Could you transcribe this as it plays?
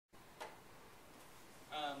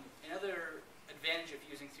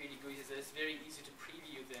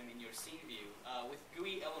scene view. With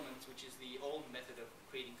GUI elements, which is the old method of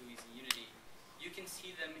creating GUIs in Unity, you can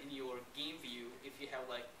see them in your game view if you have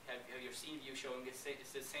your scene view showing it's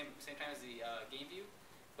the same time as the game view.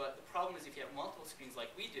 But the problem is if you have multiple screens like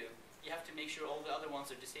we do, you have to make sure all the other ones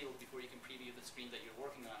are disabled before you can preview the screen that you're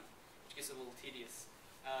working on, which gets a little tedious.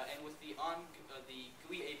 And with the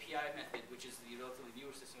GUI API method, which is the relatively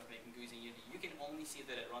newer system of making GUIs in Unity, you can only see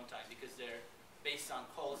that at runtime because they're based on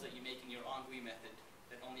calls that you make in your onGUI method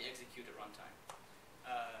that only execute at runtime.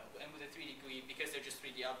 And with a 3D GUI, because they're just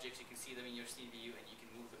 3D objects, you can see them in your scene view and you can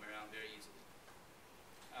move them around very easily.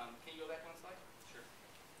 Can you go back one slide? Sure.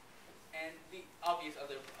 And the obvious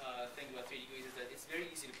other thing about 3D GUIs is that it's very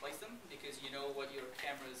easy to place them because you know what your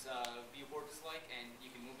camera's viewport is like and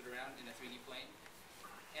you can move it around in a 3D plane.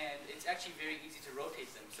 And it's actually very easy to rotate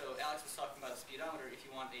them. So Alex was talking about a speedometer. If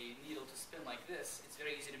you want a needle to spin like this, it's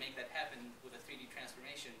very easy to make that happen with a 3D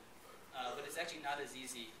transformation. But it's actually not as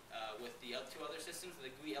easy with the two other systems.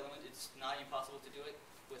 The GUI element, it's not impossible to do it.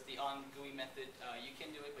 With the onGUI method, you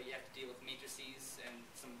can do it, but you have to deal with matrices and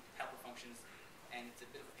some helper functions, and it's a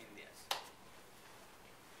bit of a pain in the ass.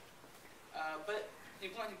 But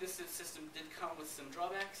implementing this system did come with some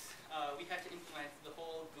drawbacks. We had to implement the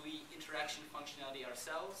whole GUI interaction functionality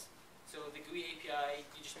ourselves. So the GUI API,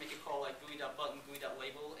 you just make a call like GUI.button,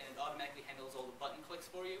 GUI.label, and it automatically handles all the button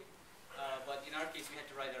clicks for you. But in our case, we had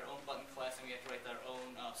to write our own button class, and we had to write our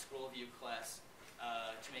own scroll view class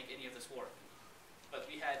to make any of this work. But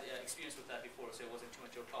we had experience with that before, so it wasn't too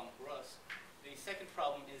much of a problem for us. The second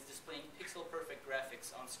problem is displaying pixel-perfect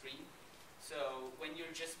graphics on screen. So when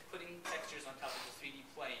you're just putting textures on top of the 3D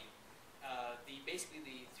plane, basically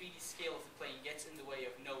the 3D scale of the plane gets in the way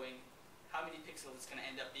of knowing how many pixels it's going to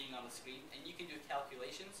end up being on the screen. And you can do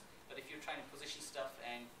calculations, but if you're trying to position stuff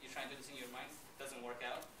and you're trying to do this in your mind, it doesn't work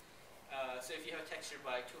out. So if you have a texture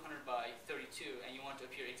by 200 by 32 and you want to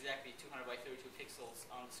appear exactly 200 by 32 pixels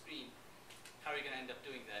on the screen, how are you going to end up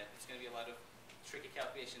doing that? It's going to be a lot of tricky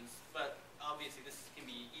calculations. But obviously this can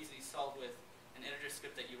be easily solved with an editor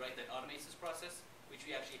script that you write that automates this process, which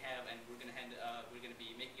we actually have, and we're going to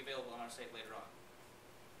be making available on our site later on.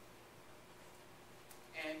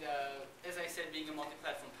 And as I said, being a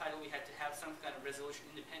multi-platform title, we had to have some kind of resolution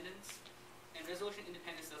independence. And resolution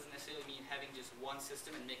independence doesn't necessarily mean having just one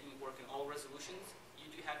system and making it work in all resolutions.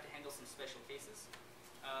 You do have to handle some special cases.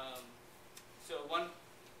 So one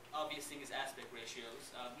obvious thing is aspect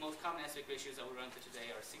ratios. The most common aspect ratios that we run into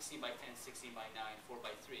today are 16 by 10, 16 by 9, 4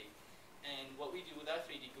 by 3. And what we do with our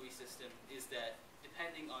 3D GUI system is that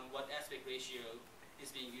depending on what aspect ratio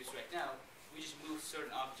is being used right now, we just move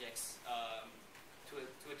certain objects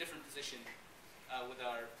to a different position with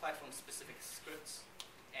our platform-specific scripts,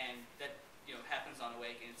 and that happens on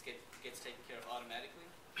awake and it gets taken care of automatically.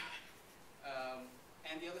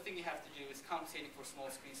 And the other thing you have to do is compensating for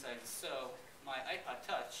small screen sizes. So my iPod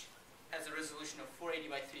Touch has a resolution of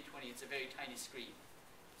 480 by 320. It's a very tiny screen.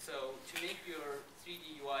 So to make your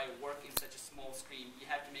 3D UI work in such a small screen, you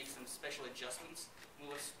have to make some special adjustments,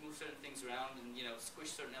 move certain things around, and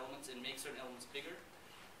squish certain elements and make certain elements bigger.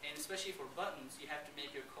 And especially for buttons, you have to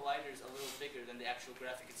make your colliders a little bigger than the actual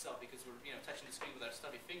graphic itself, because we're touching the screen with our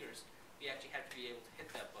stubby fingers. We actually have to be able to hit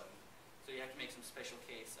that button. So you have to make some special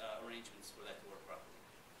case arrangements for that to work properly.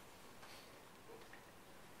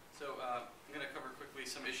 So I'm going to cover quickly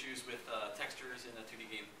some issues with textures in a 2D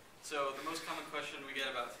game. So the most common question we get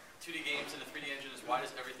about 2D games in a 3D engine is, why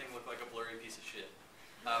does everything look like a blurry piece of shit?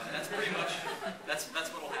 And that's pretty much, that's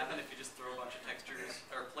what will happen if you just throw a bunch of textures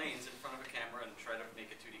or planes in front of a camera and try to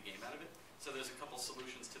make a 2D game out of it. So there's a couple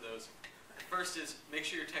solutions to those. The first is, make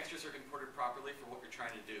sure your textures are imported properly for what you're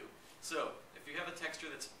trying to do. So if you have a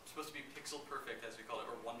texture that's supposed to be pixel perfect, as we call it,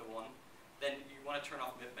 or one-to-one, then you want to turn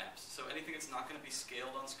off mip maps. So anything that's not going to be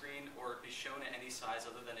scaled on screen or be shown at any size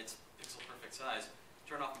other than its pixel perfect size,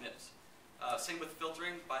 turn off mips. Same with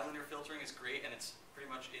filtering. Bilinear filtering is great, and it's pretty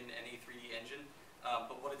much in any 3D engine.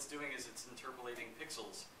 But what it's doing is it's interpolating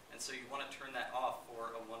pixels. And so you want to turn that off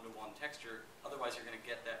for a one-to-one texture. Otherwise, you're going to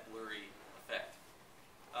get that blurry effect.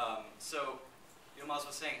 So Yilmaz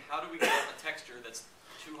was saying, how do we get a texture that's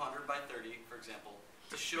 200 by 30, for example,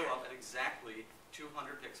 to show up at exactly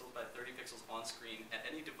 200 pixels by 30 pixels on screen at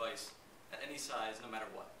any device, at any size, no matter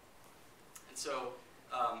what? And so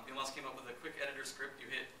Yilmaz came up with a quick editor script.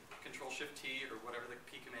 You hit Control-Shift-T or whatever the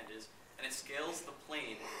P command is, and it scales the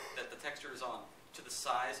plane that the texture is on to the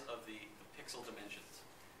size of the pixel dimensions.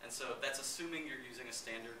 And so that's assuming you're using a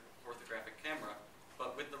standard orthographic camera,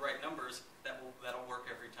 but with the right numbers, that'll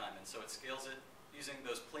work every time. And so it scales it using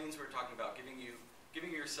those planes we were talking about,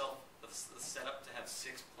 giving yourself the setup to have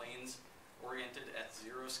 6 planes oriented at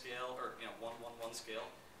 0 scale or 1, 1, 1 scale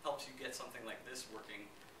helps you get something like this working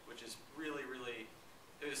which is really, really,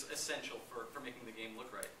 it was essential for making the game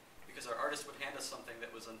look right. Because our artist would hand us something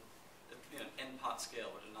that was an NPOT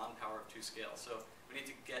scale, or a non-power of 2 scale. So we need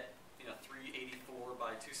to get 384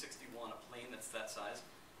 by 261, a plane that's that size.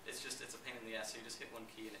 It's a pain in the ass, so you just hit one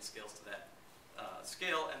key and it scales to that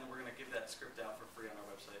scale, and we're going to give that script out for free on our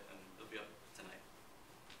website, and it'll be up tonight.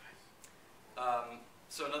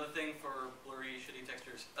 So another thing for blurry, shitty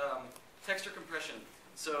textures, texture compression.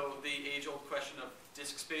 So the age-old question of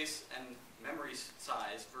disk space and memory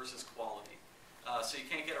size versus quality. So you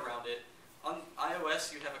can't get around it. On iOS,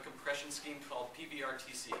 you have a compression scheme called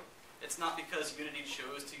PBRTC. It's not because Unity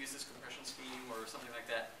chose to use this compression scheme or something like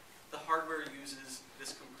that. The hardware uses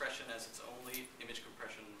this compression as its only image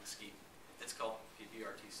compression scheme. It's called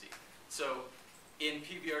PBRTC. So in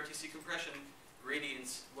PBRTC compression,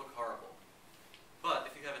 gradients look horrible. But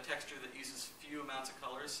if you have a texture that uses few amounts of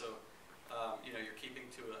colors, so you're keeping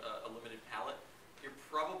to a limited palette, you're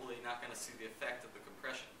probably not going to see the effect of the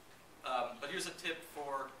compression. But here's a tip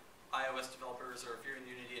for iOS developers, or if you're in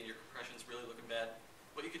Unity and your compression's really looking bad.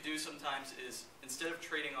 What you could do sometimes is, instead of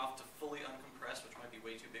trading off to fully uncompressed, which might be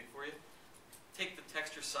way too big for you, take the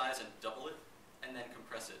texture size and double it, and then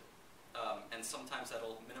compress it. And sometimes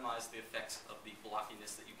that'll minimize the effects of the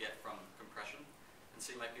blockiness that you get from compression. And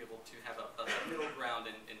so you might be able to have a middle ground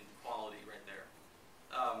in quality right there.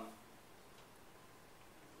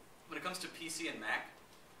 When it comes to PC and Mac,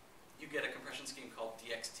 you get a compression scheme called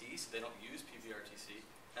DXT, so they don't use PBRTC.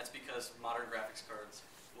 That's because modern graphics cards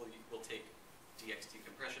will take DXT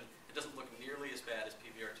compression. It doesn't look nearly as bad as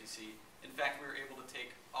PBRTC. In fact, we were able to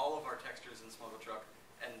take all of our textures in Smuggle Truck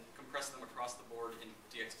and compress them across the board in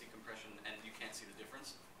DXT compression, and you can't see the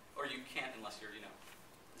difference. Or you can't unless you're,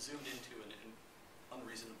 zoomed into an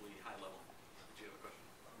unreasonably high level. Did you have a question?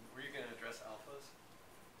 Were you going to address alphas?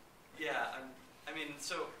 Yeah,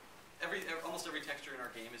 so almost every texture in our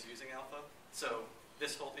game is using alpha. So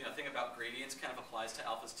this whole thing about gradients kind of applies to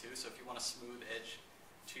alphas too. So if you want a smooth edge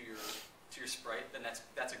to your sprite, then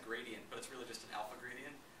that's a gradient, but it's really just an alpha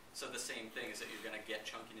gradient. So the same thing is that you're going to get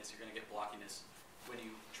chunkiness, you're going to get blockiness when you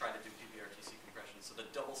try to do PBRTC compression. So the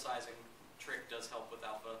double sizing trick does help with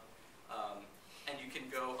alpha. And you can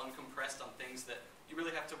go uncompressed on things that you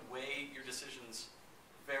really have to weigh your decisions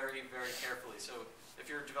very, very carefully. So if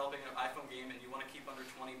you're developing an iPhone game and you want to keep under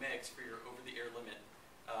 20 megs for your over-the-air limit,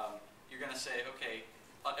 you're going to say, okay,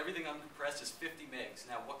 everything uncompressed is 50 megs.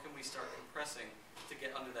 Now what can we start compressing to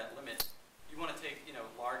get under that limit? You want to take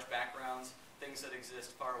large backgrounds, things that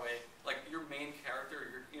exist far away. Like your main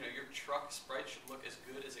character, your truck sprite should look as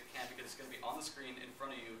good as it can because it's going to be on the screen in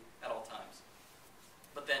front of you at all times.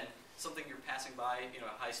 But then something you're passing by,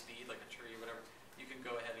 at high speed, like a tree or whatever, you can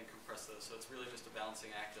go ahead and compress those. So it's really just a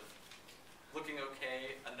balancing act of looking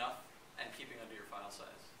okay enough and keeping under your file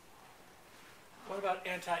size. What about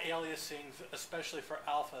anti-aliasing, especially for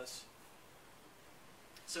alphas?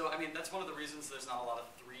 So, that's one of the reasons there's not a lot of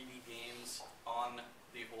 3D games on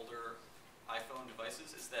the older iPhone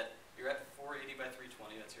devices, is that you're at 480 by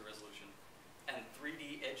 320, that's your resolution, and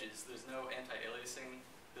 3D edges, there's no anti-aliasing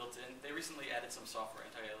built in. They recently added some software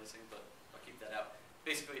anti-aliasing, but I'll keep that out.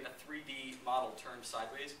 Basically, a 3D model turned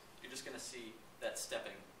sideways, you're just going to see that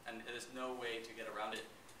stepping, and there's no way to get around it.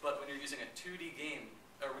 But when you're using a 2D game,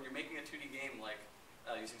 or when you're making a 2D game like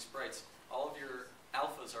using sprites, all of your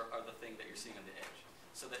alphas are the thing that you're seeing on the edge,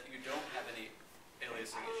 so that you don't have any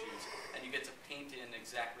aliasing issues, and you get to paint in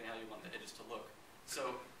exactly how you want the edges to look.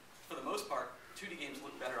 So, for the most part, 2D games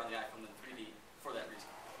look better on the iPhone than 3D for that reason.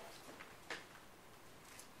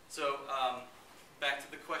 So, back to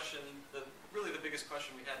the question, really the biggest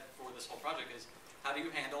question we had for this whole project is, how do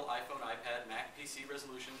you handle iPhone, iPad, Mac, PC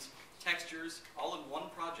resolutions, textures, all in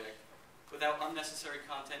one project without unnecessary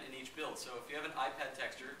content in each build? So if you have an iPad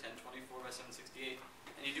texture, 1024 by 768,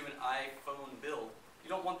 and you do an iPhone build, you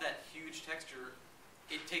don't want that huge texture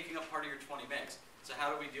taking up part of your 20 megs. So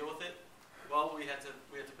how do we deal with it? Well, we had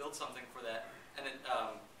to build something for that, and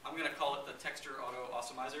I'm going to call it the Texture Auto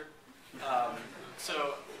Awesomizer.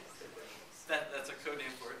 So that's a code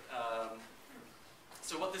name for it.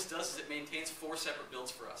 So what this does is it maintains 4 separate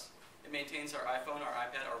builds for us. It maintains our iPhone, our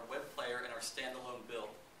iPad, our web player, and our standalone build.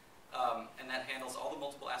 And that handles all the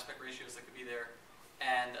multiple aspect ratios that could be there.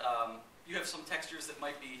 And you have some textures that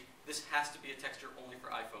might be, this has to be a texture only for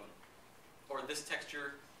iPhone. Or this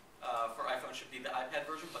texture for iPhone should be the iPad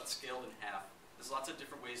version, but scaled in half. There's lots of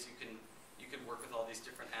different ways you can work with all these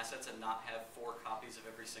different assets and not have 4 copies of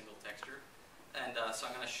every single texture. And so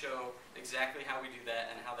I'm going to show exactly how we do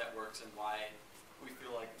that and how that works and why we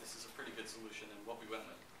feel like this is a pretty good solution and what we went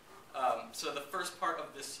with. So the first part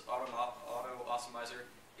of this Auto Awesomizer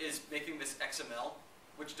is making this XML.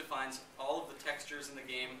 which defines all of the textures in the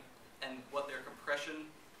game and what their compression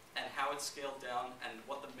and how it's scaled down and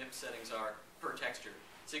what the MIP settings are per texture.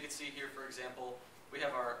 So you can see here, for example, we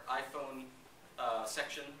have our iPhone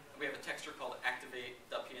section. We have a texture called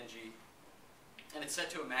activate.png, and it's set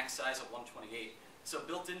to a max size of 128. So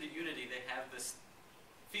built into Unity, they have this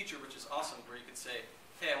feature which is awesome, where you could say,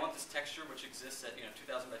 hey, I want this texture which exists at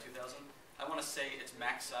 2000 by 2000. I want to say its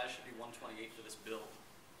max size should be 128 for this build.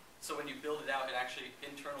 So when you build it out, it actually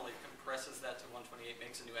internally compresses that to 128,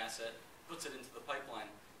 makes a new asset, puts it into the pipeline.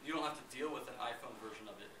 You don't have to deal with an iPhone version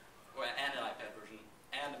of it, and an iPad version,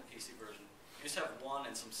 and a PC version. You just have one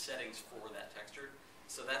and some settings for that texture.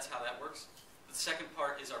 So that's how that works. The second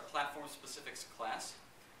part is our platform specifics class,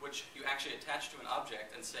 which you actually attach to an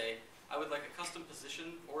object and say, I would like a custom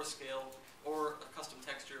position or a scale or a custom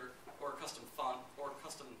texture or a custom font or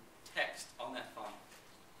custom text on that font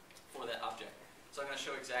for that object. So I'm going to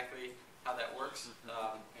show exactly how that works.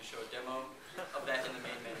 I'm going to show a demo of that in the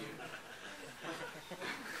main menu.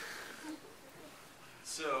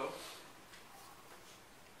 So,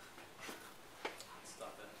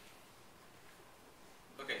 stop that.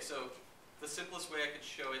 Okay, so the simplest way I could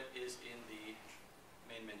show it is in the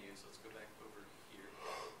main menu. So let's go back over here.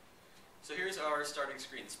 So here's our starting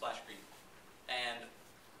screen, splash screen. And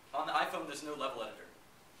on the iPhone, there's no level editor.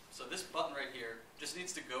 So this button right here just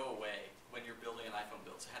needs to go away when you're building an iPhone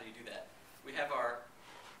build. So how do you do that? We have our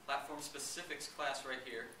platform specifics class right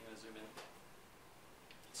here. I'm going to zoom in.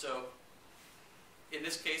 So in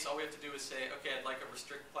this case, all we have to do is say, okay, I'd like a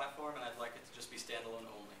restrict platform, and I'd like it to just be standalone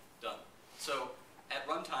only. Done. So at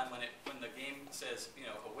runtime, when the game says,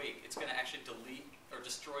 awake, it's going to actually delete or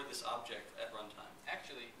destroy this object at runtime.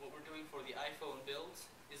 Actually, what we're doing for the iPhone builds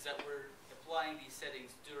is that we're applying these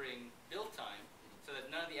settings during build time, so that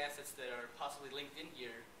none of the assets that are possibly linked in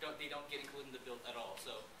here, they don't get included in the build at all.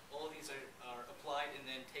 So all of these are applied and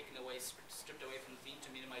then taken away, stripped away from the theme to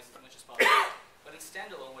minimize as much as possible. But in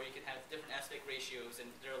standalone, where you can have different aspect ratios and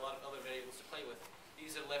there are a lot of other variables to play with,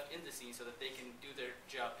 these are left in the scene so that they can do their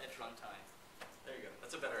job at runtime. There you go.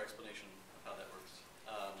 That's a better explanation of how that works.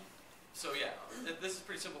 So yeah, this is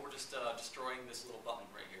pretty simple. We're just destroying this little button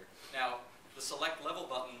right here. Now, the select level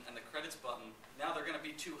button and the credits button, now they're going to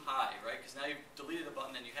be too high, right? Because now you've deleted a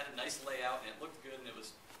button and you had a nice layout and it looked good and it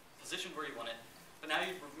was positioned where you want it. But now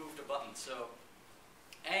you've removed a button.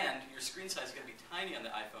 And your screen size is going to be tiny on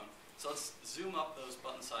the iPhone. So let's zoom up those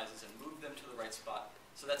button sizes and move them to the right spot.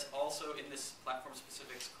 So that's also in this platform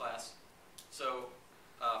specifics class. So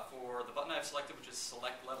for the button I've selected, which is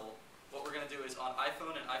select level, what we're going to do is on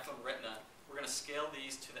iPhone and iPhone Retina, we're going to scale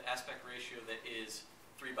these to the aspect ratio that is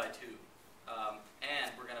 3 by 2.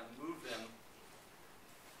 And we're going to move them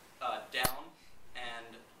down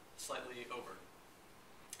and slightly over.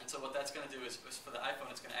 And so what that's going to do is for the iPhone,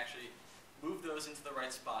 it's going to actually move those into the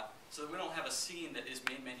right spot so that we don't have a scene that is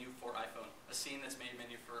main menu for iPhone, a scene that's main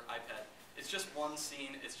menu for iPad. It's just one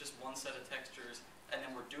scene, it's just one set of textures, and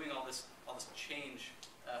then we're doing all this change,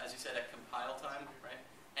 as you said, at compile time, right?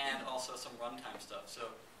 And also some runtime stuff. So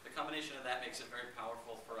the combination of that makes it very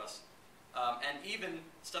powerful for us. And even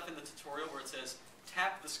stuff in the tutorial where it says,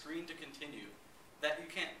 tap the screen to continue, that you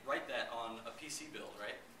can't write that on a PC build,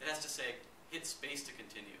 right? It has to say, hit space to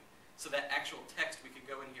continue. So that actual text, we could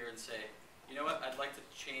go in here and say, you know what, I'd like to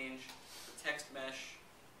change the text mesh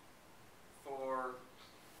for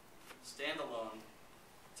standalone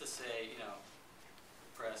to say,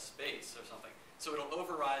 press space or something. So it'll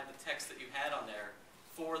override the text that you had on there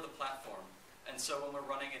for the platform. And so when we're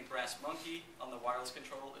running in Brass Monkey on the wireless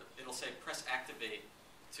control, it'll say press activate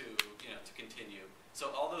to continue.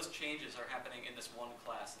 So all those changes are happening in this one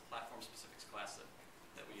class, the platform specifics class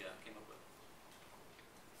that we came up with.